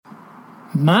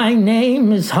My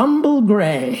name is Humble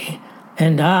Gray,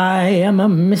 and I am a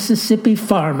Mississippi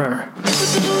farmer.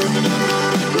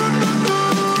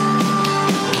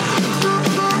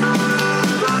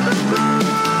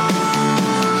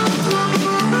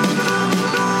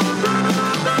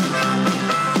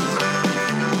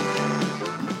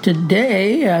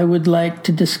 Today, I would like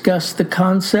to discuss the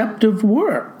concept of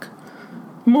work.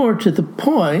 More to the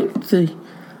point, the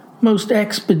most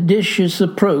expeditious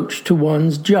approach to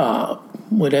one's job,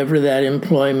 whatever that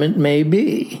employment may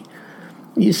be.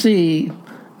 You see,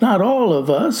 not all of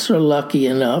us are lucky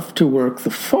enough to work the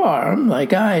farm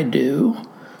like I do.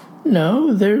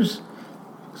 No, there's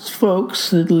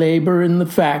folks that labor in the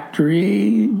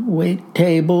factory, wait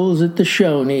tables at the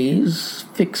Shoney's,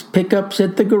 fix pickups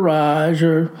at the garage,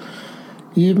 or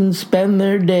even spend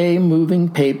their day moving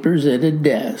papers at a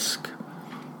desk.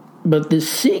 But the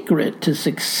secret to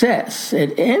success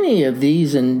at any of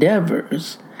these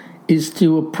endeavors is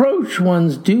to approach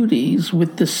one's duties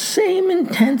with the same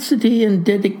intensity and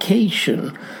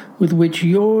dedication with which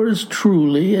yours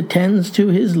truly attends to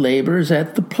his labors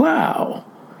at the plow.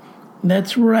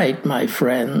 That's right, my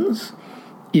friends.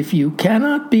 If you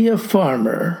cannot be a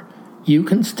farmer, you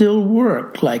can still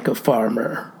work like a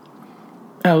farmer.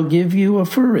 I'll give you a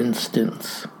for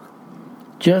instance.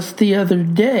 Just the other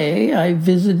day, I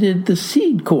visited the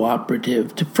seed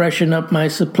cooperative to freshen up my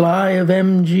supply of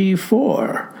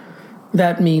MG4.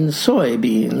 That means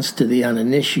soybeans to the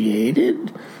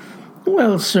uninitiated.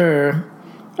 Well, sir,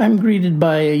 I'm greeted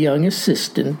by a young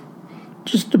assistant,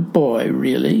 just a boy,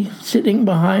 really, sitting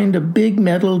behind a big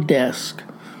metal desk.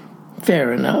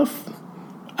 Fair enough.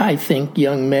 I think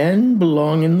young men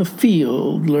belong in the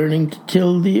field, learning to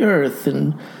till the earth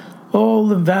and all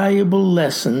the valuable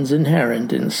lessons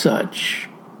inherent in such.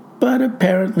 But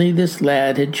apparently this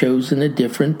lad had chosen a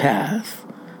different path.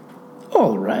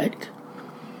 All right.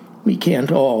 We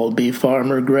can't all be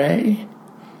Farmer Gray.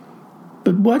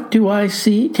 But what do I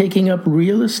see taking up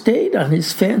real estate on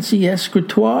his fancy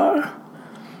escritoire?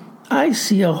 I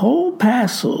see a whole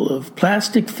passel of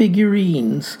plastic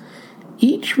figurines,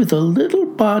 each with a little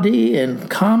body and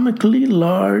comically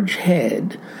large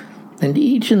head, and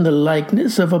each in the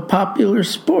likeness of a popular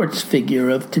sports figure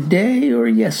of today or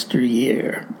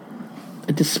yesteryear.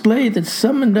 A display that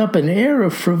summoned up an air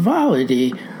of frivolity,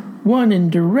 one in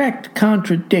direct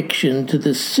contradiction to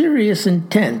the serious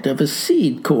intent of a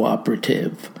seed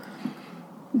cooperative.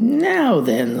 Now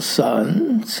then,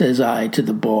 son, says I to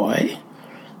the boy,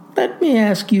 let me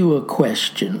ask you a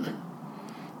question.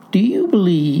 Do you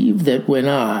believe that when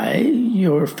I,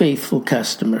 your faithful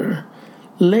customer,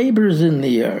 labors in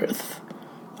the earth,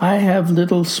 I have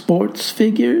little sports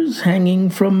figures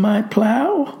hanging from my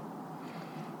plow?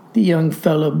 The young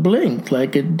fellow blinked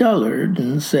like a dullard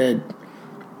and said,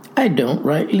 I don't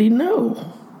rightly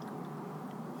know.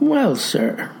 Well,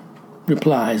 sir,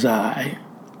 replies I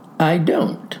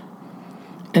don't.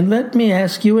 And let me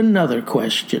ask you another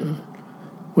question.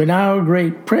 When our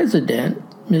great president,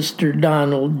 Mr.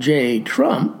 Donald J.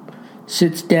 Trump,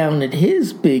 sits down at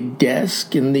his big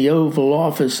desk in the Oval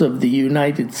Office of the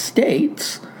United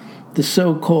States, the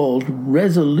so-called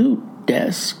Resolute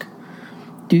desk,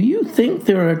 do you think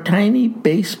there are tiny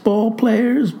baseball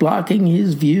players blocking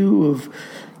his view of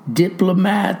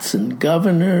diplomats and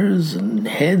governors and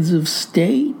heads of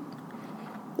state?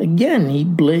 Again he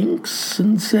blinks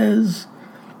and says,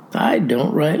 I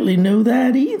don't rightly know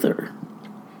that either.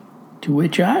 To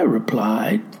which I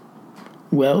replied,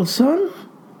 well, son,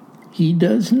 he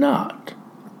does not.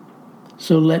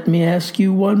 So let me ask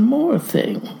you one more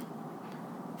thing.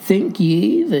 Think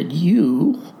ye that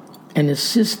you, an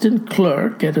assistant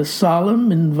clerk at a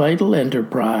solemn and vital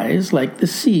enterprise like the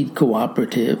seed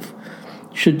cooperative,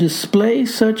 should display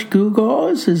such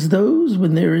gewgaws as those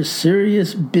when there is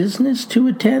serious business to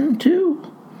attend to?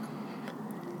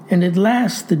 And at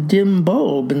last the dim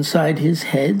bulb inside his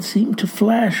head seemed to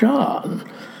flash on,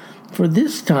 for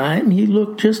this time he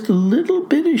looked just a little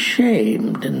bit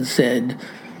ashamed and said,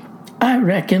 I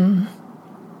reckon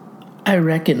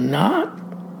not.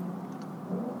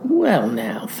 Well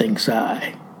now, thinks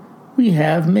I, we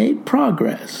have made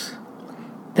progress.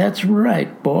 That's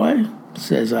right, boy,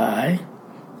 says I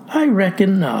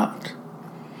reckon not.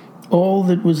 All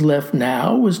that was left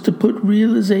now was to put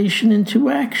realization into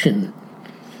action.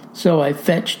 So I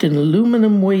fetched an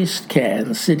aluminum waste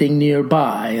can sitting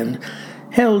nearby and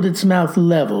held its mouth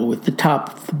level with the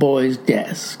top of the boy's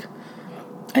desk.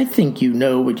 I think you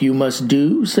know what you must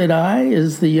do, said I,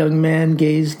 as the young man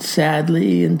gazed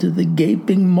sadly into the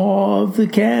gaping maw of the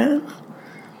can.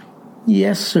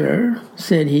 Yes, sir,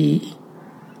 said he.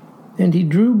 and he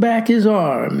drew back his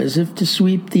arm as if to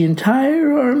sweep the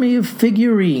entire army of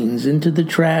figurines into the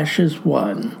trash as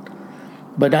one.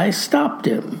 But I stopped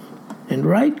him, and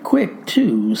right quick,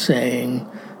 too, saying,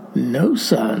 "No,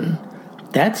 son,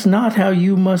 that's not how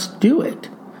you must do it.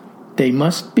 They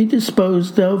must be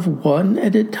disposed of one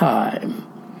at a time.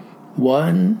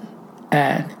 One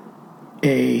at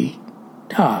a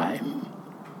time."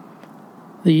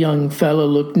 The young fellow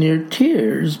looked near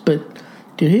tears, but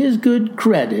to his good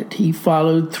credit, he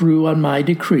followed through on my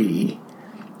decree.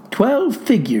 12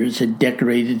 figures had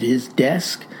decorated his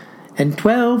desk, and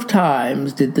 12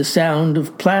 times did the sound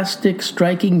of plastic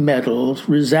striking metal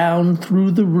resound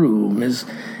through the room as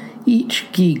each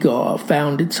gewgaw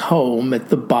found its home at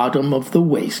the bottom of the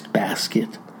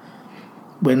wastebasket.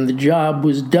 When the job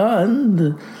was done,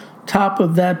 the top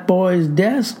of that boy's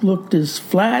desk looked as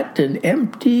flat and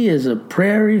empty as a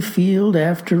prairie field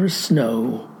after a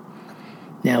snow.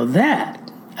 "Now that,"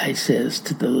 I says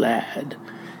to the lad,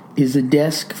 "is a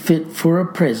desk fit for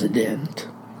a president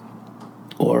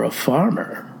or a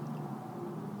farmer."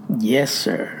 "Yes,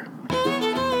 sir."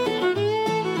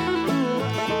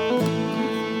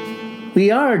 We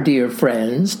are, dear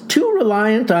friends, too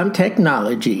reliant on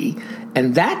technology,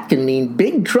 and that can mean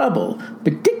big trouble,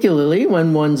 particularly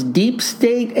when one's deep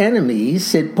state enemies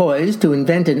sit poised to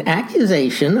invent an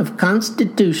accusation of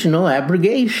constitutional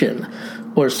abrogation.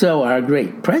 Or so our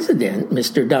great president,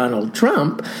 Mr. Donald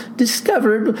Trump,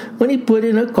 discovered when he put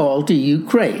in a call to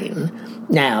Ukraine.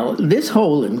 Now, this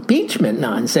whole impeachment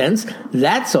nonsense,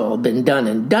 that's all been done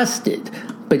and dusted.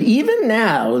 But even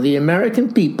now, the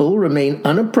American people remain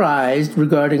unapprised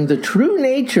regarding the true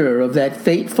nature of that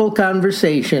fateful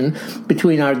conversation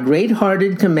between our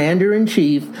great-hearted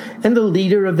commander-in-chief and the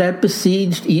leader of that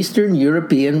besieged Eastern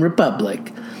European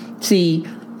republic. See,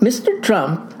 Mr.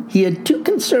 Trump, he had two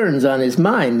concerns on his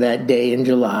mind that day in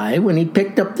July when he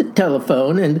picked up the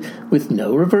telephone and, with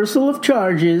no reversal of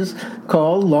charges,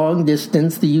 called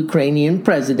long-distance the Ukrainian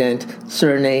president,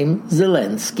 surname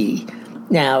Zelensky.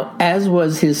 Now, as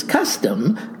was his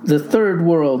custom, the third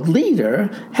world leader,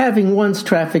 having once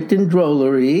trafficked in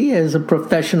drollery as a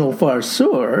professional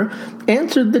farceur,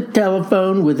 answered the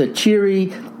telephone with a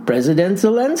cheery, "President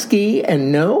Zelensky,"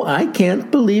 and no, I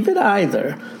can't believe it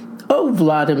either. "Oh,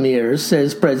 Vladimir,"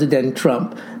 says President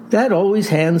Trump, "that always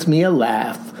hands me a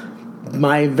laugh."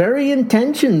 "My very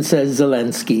intention," says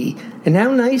Zelensky, "and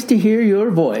how nice to hear your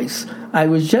voice. I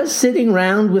was just sitting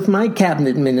round with my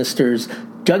cabinet ministers,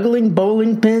 juggling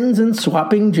bowling pins and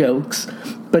swapping jokes,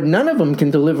 but none of them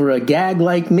can deliver a gag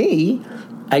like me."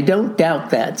 "I don't doubt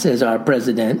that," says our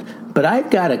president, "but I've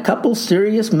got a couple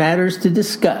serious matters to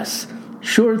discuss."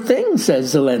 "Sure thing,"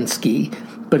 says Zelensky,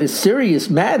 "but a serious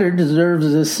matter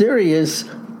deserves a serious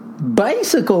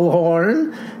bicycle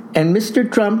horn." And Mr.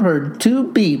 Trump heard two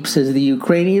beeps as the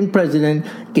Ukrainian president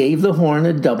gave the horn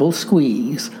a double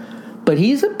squeeze. But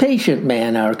he's a patient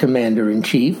man, our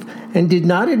commander-in-chief, and did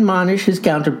not admonish his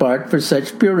counterpart for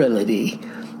such puerility.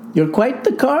 "You're quite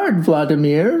the card,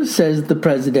 Vladimir," says the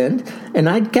president, "and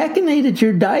I'd cachinnate at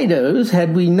your didos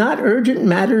had we not urgent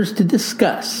matters to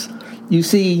discuss. You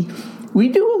see, we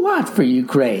do a lot for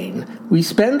Ukraine. We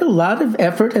spend a lot of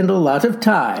effort and a lot of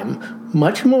time,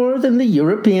 much more than the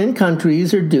European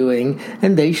countries are doing,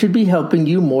 and they should be helping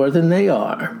you more than they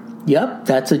are." Yup,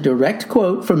 that's a direct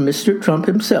quote from Mr. Trump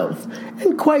himself,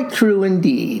 and quite true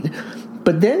indeed.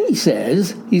 But then he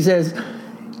says,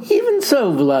 "Even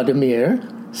so, Vladimir,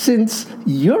 since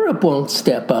Europe won't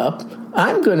step up,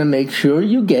 I'm going to make sure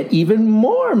you get even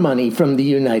more money from the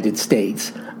United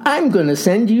States. I'm going to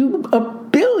send you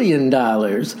 $1 billion.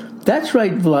 That's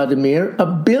right, Vladimir,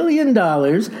 $1 billion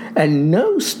and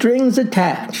no strings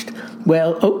attached.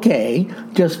 Well, okay,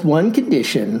 just one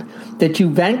condition, that you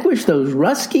vanquish those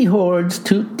Rusky hordes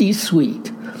tutti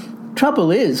sweet." Trouble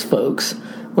is, folks,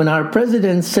 when our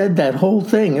president said that whole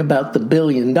thing about the $1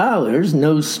 billion,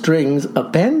 no strings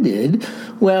appended,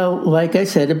 well, like I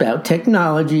said about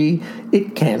technology,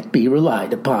 it can't be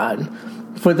relied upon.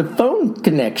 For the phone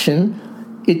connection,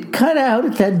 it cut out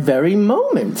at that very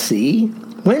moment, see?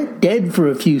 Went dead for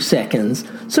a few seconds,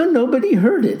 so nobody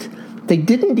heard it. They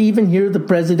didn't even hear the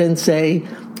president say,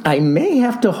 "I may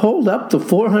have to hold up the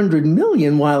 $400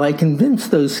 million while I convince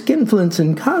those skinflints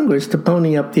in Congress to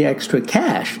pony up the extra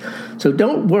cash. So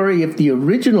don't worry if the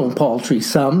original paltry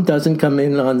sum doesn't come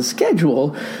in on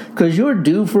schedule, because you're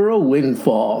due for a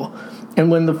windfall." And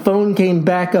when the phone came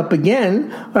back up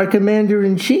again, our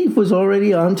commander-in-chief was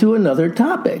already on to another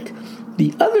topic.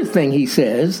 The other thing he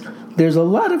says, "There's a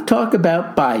lot of talk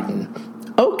about Biden."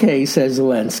 "Okay," says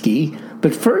Zelensky,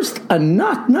 "but first a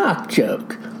knock-knock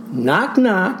joke.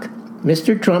 Knock-knock,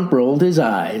 Mr. Trump rolled his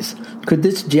eyes. Could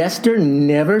this jester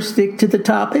never stick to the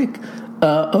topic?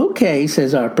 Okay,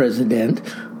 says our president.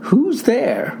 Who's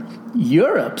there?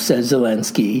 Europe, says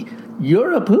Zelensky.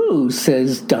 Europe who?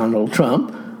 Says Donald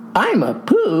Trump. I'm a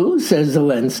poo, says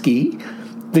Zelensky.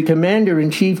 The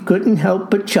commander-in-chief couldn't help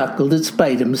but chuckle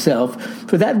despite himself.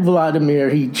 For that Vladimir,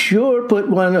 he'd sure put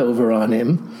one over on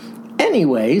him.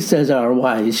 Anyway, says our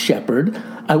wise shepherd,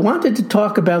 I wanted to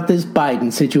talk about this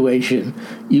Biden situation.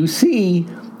 You see,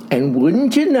 and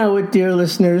wouldn't you know it, dear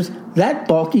listeners, that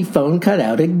bulky phone cut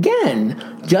out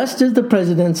again, just as the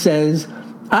president says,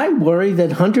 I worry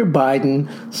that Hunter Biden,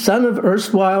 son of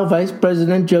erstwhile Vice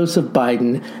President Joseph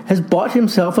Biden, has bought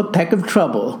himself a peck of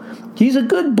trouble. He's a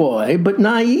good boy, but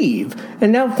naive,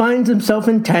 and now finds himself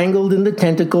entangled in the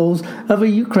tentacles of a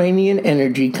Ukrainian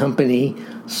energy company.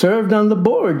 Served on the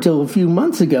board till a few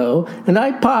months ago, and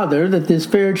I pother that this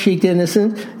fair-cheeked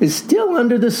innocent is still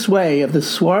under the sway of the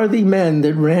swarthy men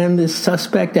that ran this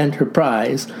suspect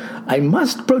enterprise. I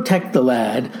must protect the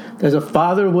lad, as a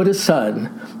father would a son,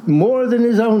 more than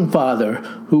his own father,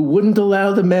 who wouldn't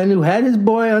allow the men who had his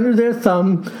boy under their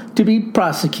thumb to be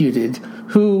prosecuted,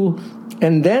 who...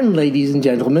 And then, ladies and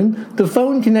gentlemen, the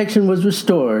phone connection was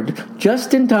restored,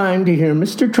 just in time to hear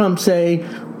Mr. Trump say,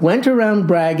 went around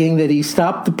bragging that he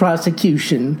stopped the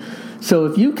prosecution. So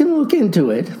if you can look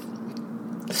into it.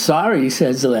 Sorry,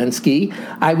 says Zelensky.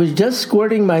 I was just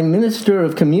squirting my Minister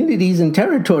of Communities and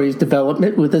Territories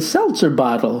Development with a seltzer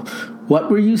bottle. What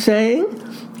were you saying?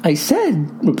 I said,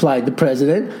 replied the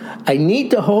president, I need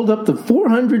to hold up the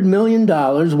 $400 million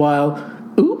while...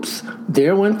 Oops,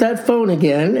 there went that phone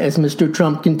again, as Mr.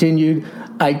 Trump continued.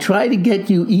 I try to get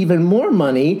you even more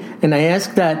money, and I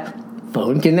ask that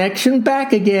phone connection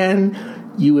back again.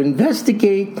 You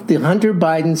investigate the Hunter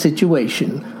Biden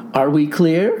situation. Are we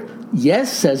clear?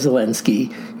 Yes, says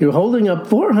Zelensky. You're holding up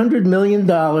 $400 million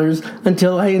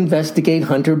until I investigate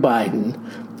Hunter Biden.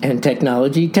 And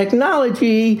technology.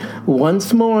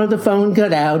 Once more the phone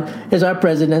cut out as our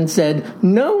president said,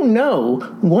 No,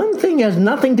 one thing has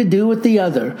nothing to do with the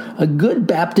other. A good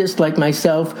Baptist like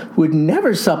myself would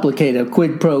never supplicate a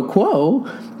quid pro quo.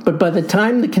 But by the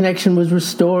time the connection was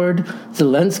restored,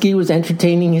 Zelensky was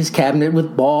entertaining his cabinet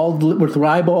with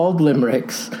ribald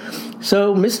limericks.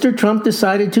 So Mr. Trump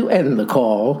decided to end the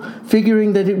call,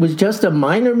 figuring that it was just a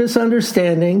minor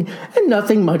misunderstanding and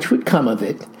nothing much would come of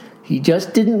it. He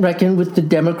just didn't reckon with the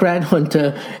Democrat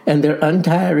junta and their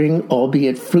untiring,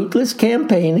 albeit fruitless,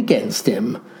 campaign against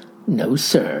him. No,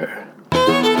 sir.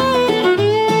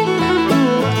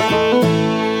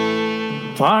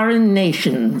 Foreign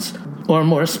nations, or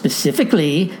more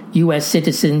specifically, U.S.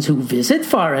 citizens who visit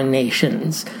foreign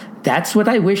nations. That's what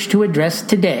I wish to address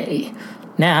today.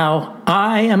 Now,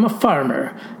 I am a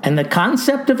farmer, and the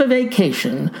concept of a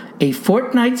vacation, a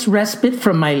fortnight's respite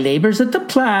from my labors at the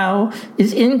plow,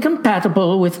 is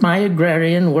incompatible with my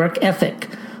agrarian work ethic.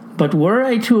 But were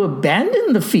I to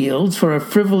abandon the fields for a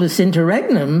frivolous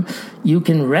interregnum, you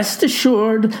can rest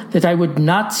assured that I would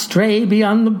not stray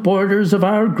beyond the borders of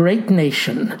our great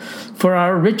nation, for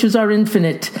our riches are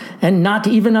infinite, and not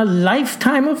even a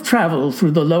lifetime of travel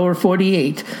through the lower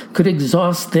 48 could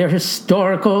exhaust their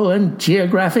historical and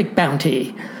geographic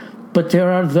bounty. But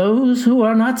there are those who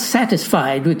are not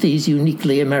satisfied with these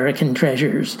uniquely American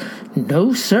treasures.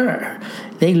 No, sir.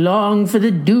 They long for the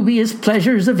dubious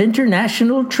pleasures of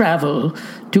international travel,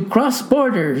 to cross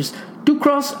borders, to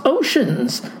cross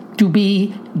oceans, to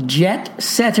be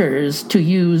jet-setters, to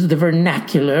use the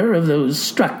vernacular of those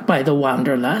struck by the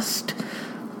wanderlust.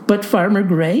 But, Farmer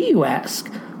Gray, you ask,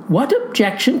 what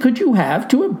objection could you have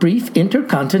to a brief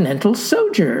intercontinental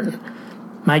sojourn?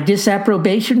 My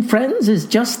disapprobation, friends, is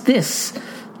just this: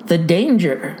 the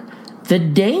danger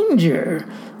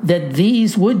that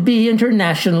these would-be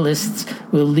internationalists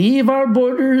will leave our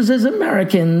borders as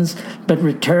Americans, but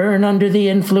return under the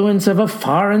influence of a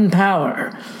foreign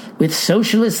power, with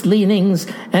socialist leanings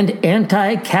and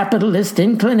anti-capitalist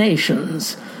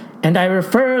inclinations. And I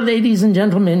refer, ladies and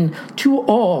gentlemen, to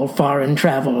all foreign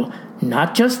travel,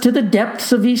 not just to the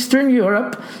depths of Eastern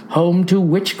Europe, home to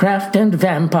witchcraft and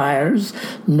vampires,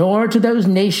 nor to those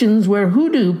nations where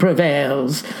hoodoo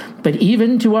prevails, but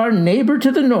even to our neighbor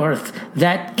to the north,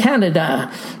 that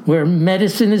Canada, where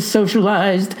medicine is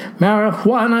socialized,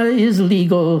 marijuana is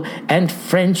legal, and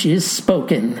French is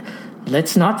spoken.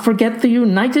 Let's not forget the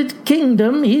United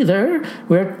Kingdom, either,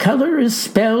 where color is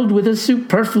spelled with a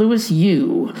superfluous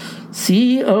U.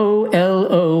 C-O-L-O-U-R.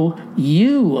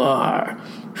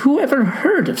 Who ever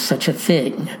heard of such a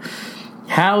thing?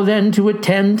 How, then, to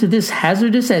attend to this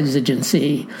hazardous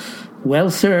exigency? Well,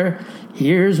 sir,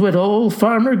 here's what old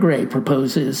Farmer Gray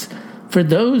proposes. For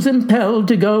those impelled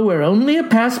to go where only a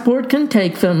passport can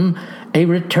take them, a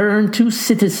return to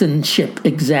citizenship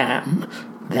exam.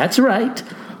 That's right,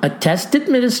 a test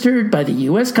administered by the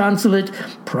U.S. consulate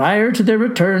prior to their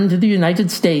return to the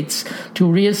United States to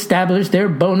reestablish their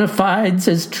bona fides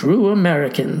as true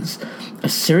Americans. A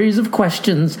series of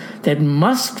questions that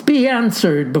must be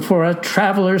answered before a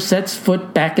traveler sets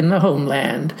foot back in the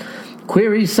homeland.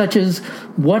 Queries such as,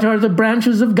 what are the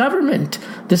branches of government,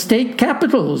 the state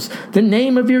capitals, the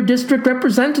name of your district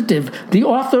representative, the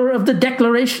author of the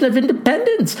Declaration of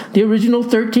Independence, the original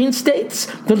 13 states,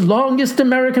 the longest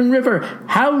American river,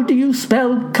 how do you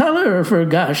spell color, for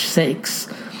gosh sakes?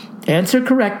 Answer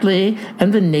correctly,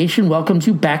 and the nation welcomes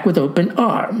you back with open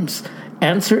arms.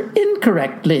 Answer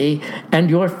incorrectly, and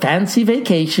your fancy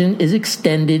vacation is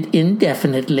extended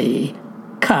indefinitely.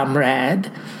 Comrade.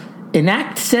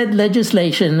 Enact said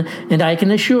legislation, and I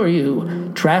can assure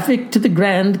you, traffic to the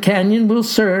Grand Canyon will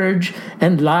surge,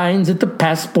 and lines at the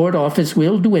passport office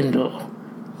will dwindle.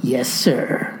 Yes,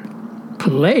 sir.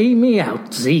 Play me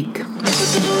out, Zeke.